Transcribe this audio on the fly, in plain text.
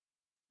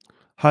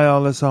Hi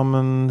alle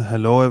sammen,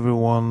 hello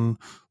everyone,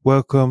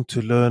 welcome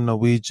to Learn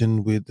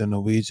Norwegian with the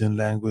Norwegian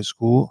Language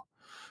School.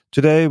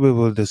 Today we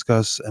will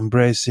discuss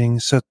embracing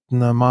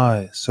Syttende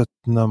Mai,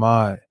 Syttende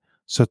Mai,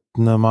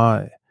 Syttende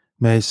Mai,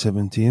 May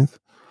 17th,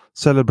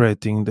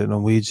 celebrating the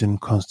Norwegian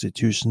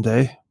Constitution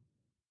Day.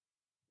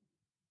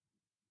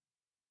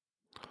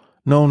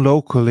 Known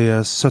locally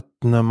as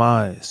Syttende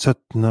Mai,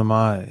 Syttende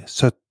Mai,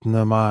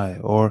 Syttende Mai,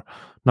 or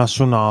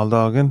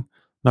Nasjonaldagen,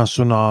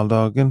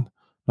 Nasjonaldagen,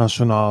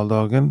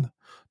 Nasjonaldagen,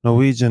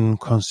 Norwegian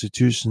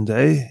Constitution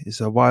Day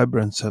is a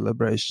vibrant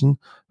celebration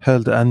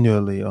held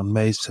annually on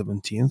May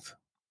 17th.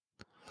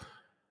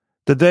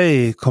 The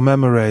day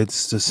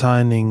commemorates the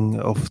signing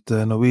of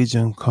the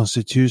Norwegian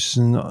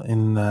Constitution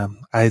in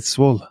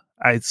Eidsvoll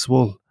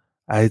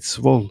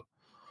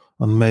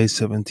on May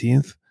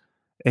 17th,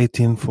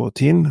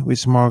 1814,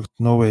 which marked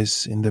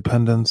Norway's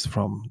independence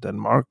from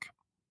Denmark.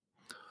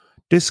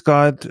 This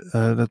guide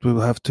that we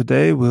will have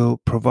today will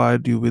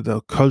provide you with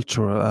a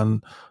cultural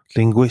and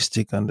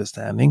linguistic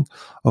understanding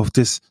of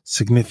this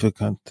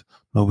significant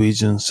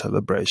Norwegian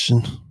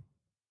celebration.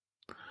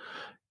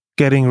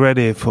 Getting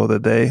ready for the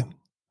day,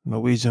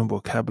 Norwegian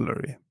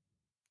vocabulary.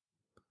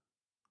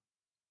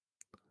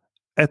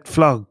 Et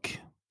flagg,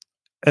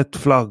 et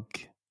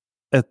flagg,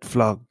 et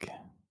flagg.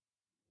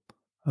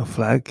 A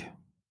flag.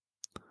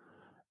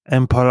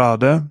 En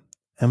parade,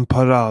 en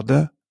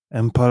parade,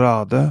 en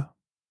parade.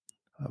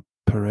 A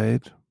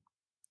parade.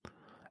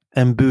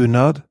 En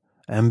bunad,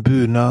 en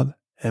bunad,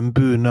 en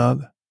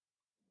bunad.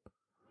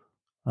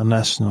 A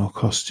national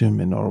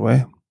costume in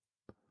Norway.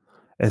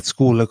 Et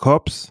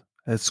skolekorps,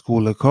 et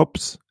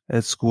skolekorps,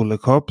 et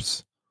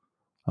skolekorps.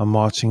 A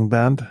marching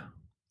band.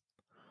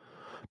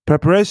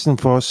 Preparation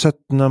for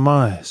Syttende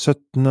Mai,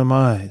 Syttende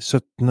Mai,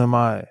 Syttende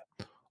Mai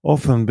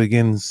often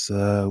begins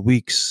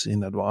weeks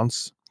in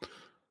advance.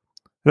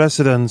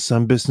 Residents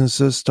and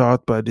businesses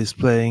start by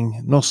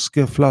displaying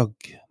norske flagg,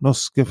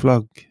 norske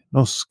flagg,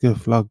 norske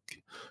flagg,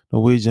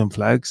 Norwegian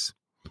flags,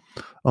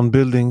 on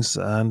buildings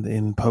and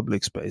in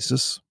public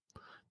spaces.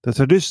 The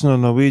traditional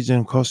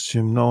Norwegian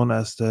costume known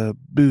as the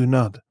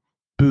bunad,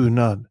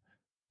 bunad,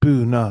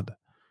 bunad,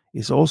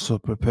 is also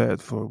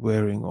prepared for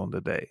wearing on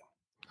the day.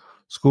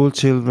 School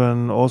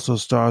children also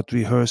start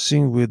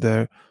rehearsing with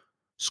their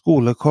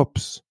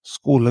skolekorps,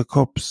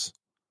 skolekorps,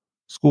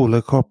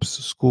 skolekorps,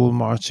 school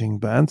marching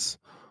bands,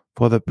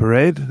 for the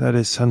parade that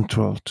is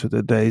central to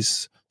the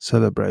day's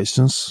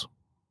celebrations.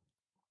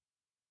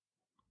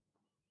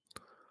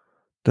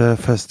 The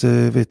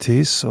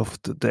festivities of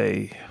the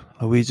day,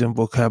 Norwegian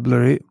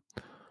vocabulary.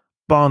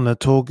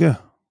 Barnetoget,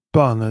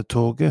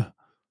 barnetoget,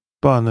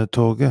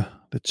 barnetoget,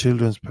 the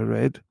children's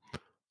parade.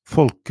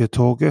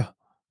 Folketoget,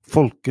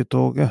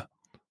 folketoget,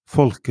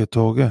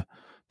 folketoget,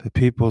 the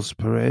people's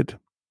parade.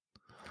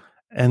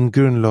 En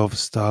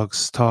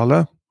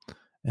grunnlovsdagstale,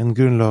 en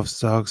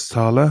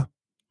grunnlovsdagstale,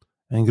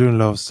 en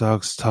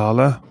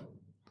grunnlovsdagstale,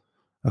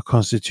 a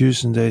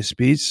Constitution Day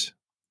speech.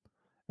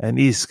 En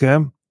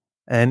iskrem,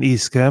 en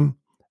iskrem,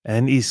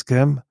 en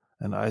iskrem,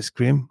 an ice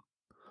cream.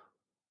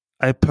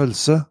 Ei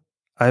pølse,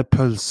 ei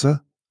pølse,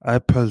 ei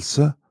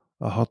pølse,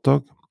 a hot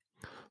dog.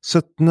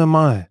 Syttende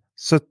Mai,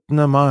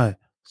 Syttende Mai,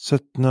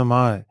 Syttende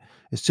Mai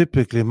is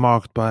typically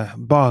marked by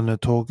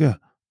barnetoget,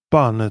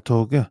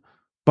 barnetoget,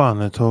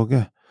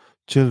 barnetoget,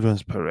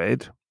 children's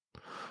parade.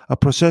 A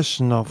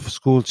procession of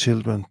school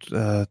children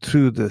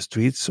through the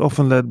streets,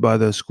 often led by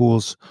the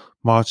school's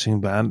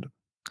marching band.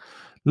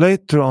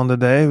 Later on the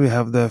day, we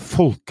have the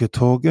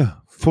folketoget,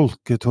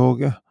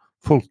 folketoget,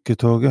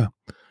 folketoget,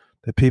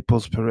 the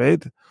people's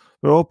parade,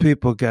 where all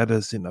people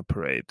gathers in a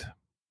parade.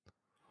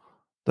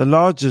 The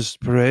largest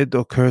parade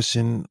occurs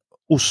in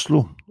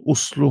Oslo,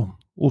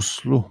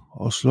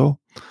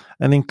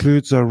 and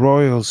includes a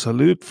royal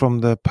salute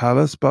from the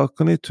palace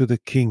balcony to the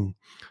king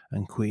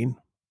and queen.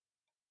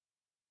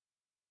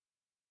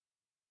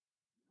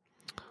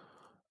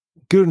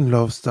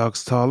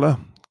 Grunnlovsdagstale,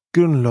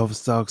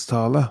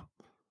 grunnlovsdagstale,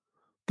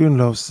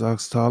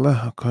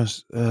 grunnlovsdagstale,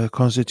 a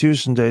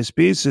Constitution Day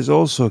speech is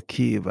also a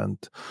key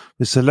event,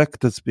 with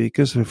selected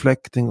speakers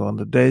reflecting on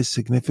the day's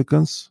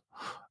significance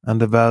and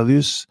the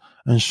values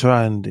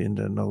enshrined in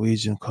the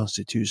Norwegian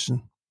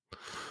Constitution.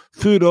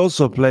 Food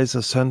also plays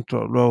a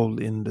central role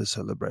in the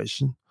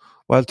celebration.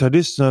 While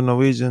traditional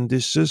Norwegian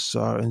dishes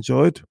are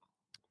enjoyed,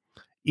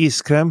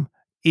 iskrem,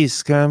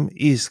 iskrem,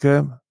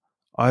 iskrem,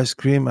 ice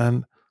cream,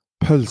 and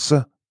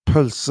pølse,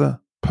 pølse,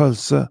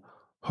 pølse,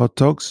 hot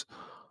dogs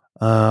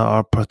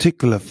are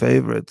particular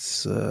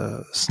favorites,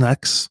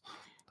 snacks,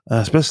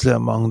 especially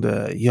among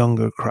the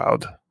younger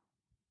crowd.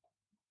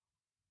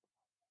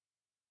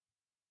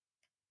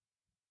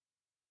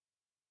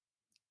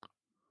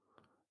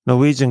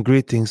 Norwegian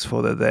greetings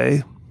for the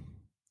day.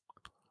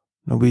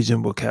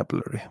 Norwegian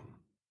vocabulary.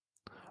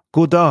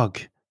 God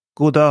dag,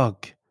 god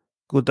dag,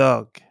 god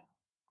dag,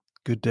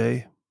 good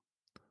day.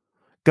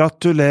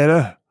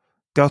 Gratulerer,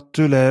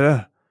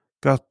 gratulerer,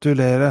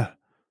 gratulerer,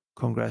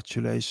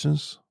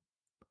 congratulations.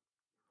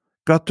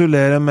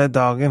 Gratulerer med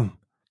dagen,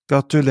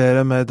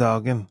 gratulerer med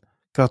dagen,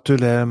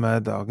 gratulerer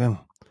med dagen.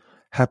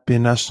 Happy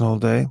National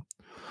Day.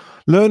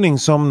 Learning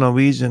some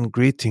Norwegian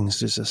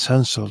greetings is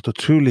essential to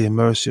truly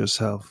immerse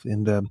yourself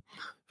in the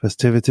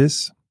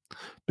festivities.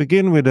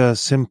 Begin with a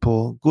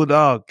simple god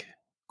dag,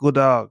 god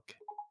dag,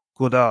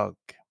 god dag,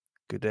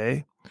 good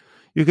day.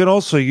 You can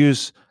also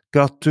use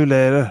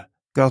gratulerer,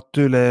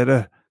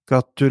 gratulerer,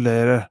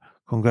 gratulerer,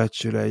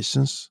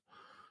 congratulations,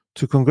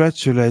 to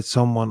congratulate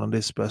someone on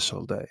this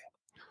special day.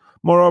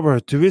 Moreover,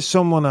 to wish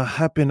someone a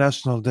happy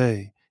National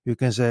Day, you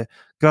can say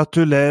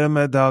gratulerer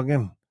med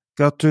dagen,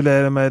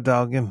 gratulerer med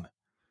dagen,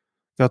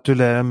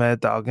 gratulerer med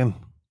dagen.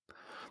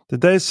 The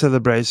day's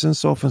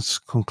celebrations often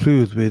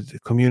conclude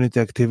with community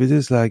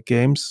activities like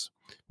games,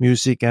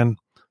 music, and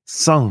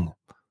songs.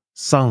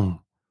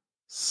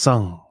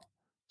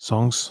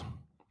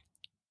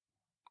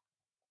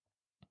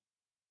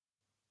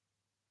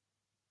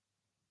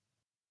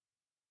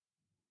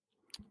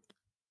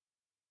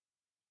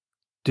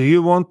 Do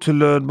you want to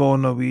learn more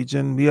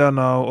Norwegian? We are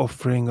now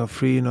offering a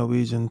free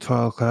Norwegian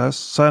trial class.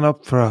 Sign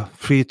up for a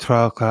free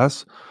trial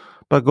class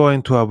by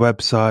going to our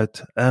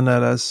website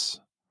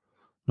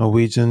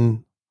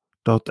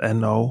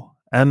nlsnorwegian.no,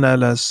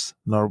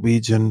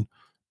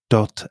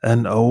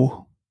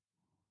 nlsnorwegian.no.